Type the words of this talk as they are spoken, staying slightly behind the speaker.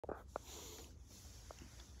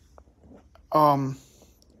Um,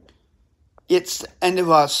 It's the End of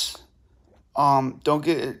Us. Don't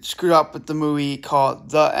get it screwed up with the movie called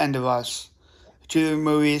The End of Us. Two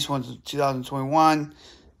movies, one's in 2021.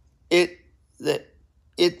 It the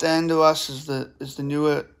The End of Us is the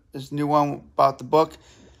new one about the book.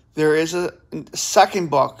 There is a second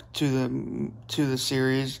book to the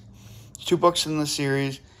series, two books in the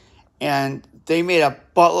series, and they made a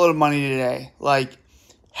buttload of money today. Like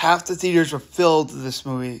half the theaters were filled to this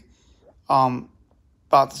movie.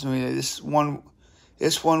 About this movie, this one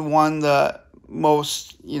won the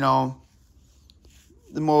most, the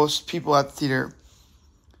most people at the theater.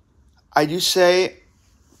 I do say,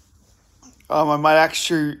 I might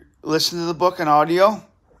actually listen to the book on audio.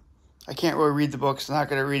 I can't really read the book, so I'm not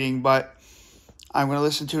good at reading, but I'm going to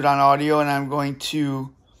listen to it on audio, and I'm going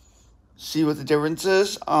to see what the difference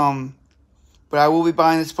is. But I will be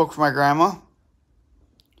buying this book for my grandma,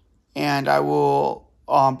 and I will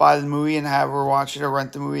buy the movie and have her watch it, or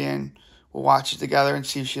rent the movie and we'll watch it together and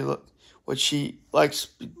see if what she likes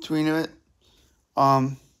between it.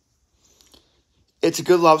 It's a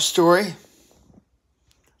good love story.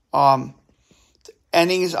 The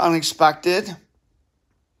ending is unexpected.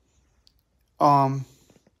 I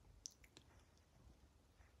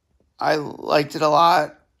liked it a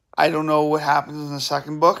lot. I don't know what happens in the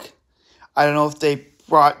second book. I don't know if they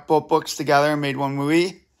brought both books together and made one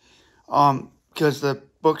movie. Because the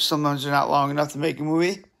books sometimes are not long enough to make a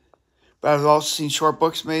movie. But I've also seen short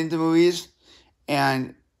books made into movies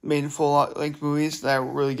and made into full-length movies that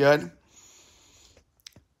were really good.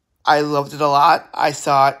 I loved it a lot. I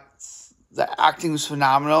thought the acting was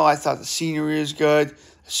phenomenal. I thought the scenery was good.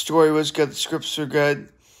 The story was good. The scripts were good.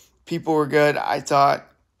 People were good. I thought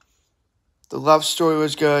the love story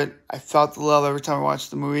was good. I felt the love every time I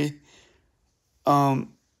watched the movie.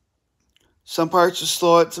 Some parts are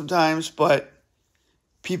slow at sometimes, but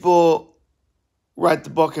people read the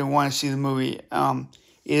book and want to see the movie. It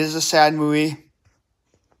is a sad movie.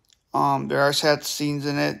 There are sad scenes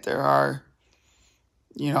in it. There are,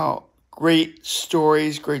 great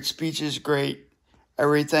stories, great speeches, great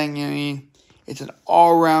everything. I mean, it's an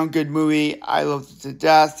all-around good movie. I loved it to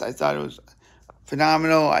death. I thought it was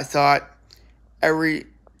phenomenal. I thought every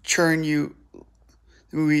turn the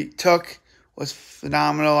movie took was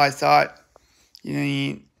phenomenal. I thought,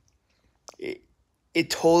 it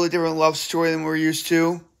told a different love story than we're used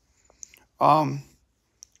to. Like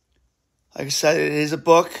I said, it is a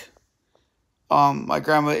book. My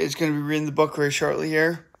grandma is going to be reading the book very shortly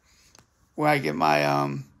here when I get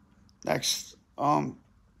my next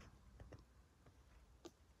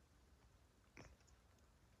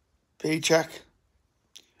paycheck.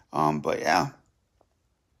 But yeah,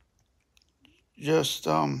 just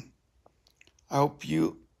I hope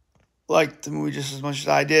you liked the movie just as much as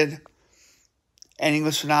I did. Ending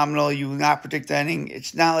was phenomenal. You will not predict the ending.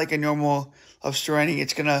 It's not like a normal love story ending.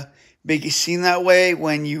 It's gonna make you seem that way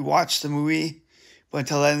when you watch the movie, but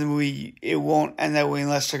until the end of the movie, it won't end that way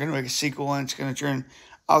unless they're gonna make a sequel and it's gonna turn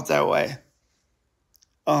out that way.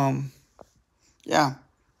 Yeah,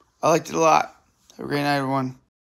 I liked it a lot. Have a great night, everyone.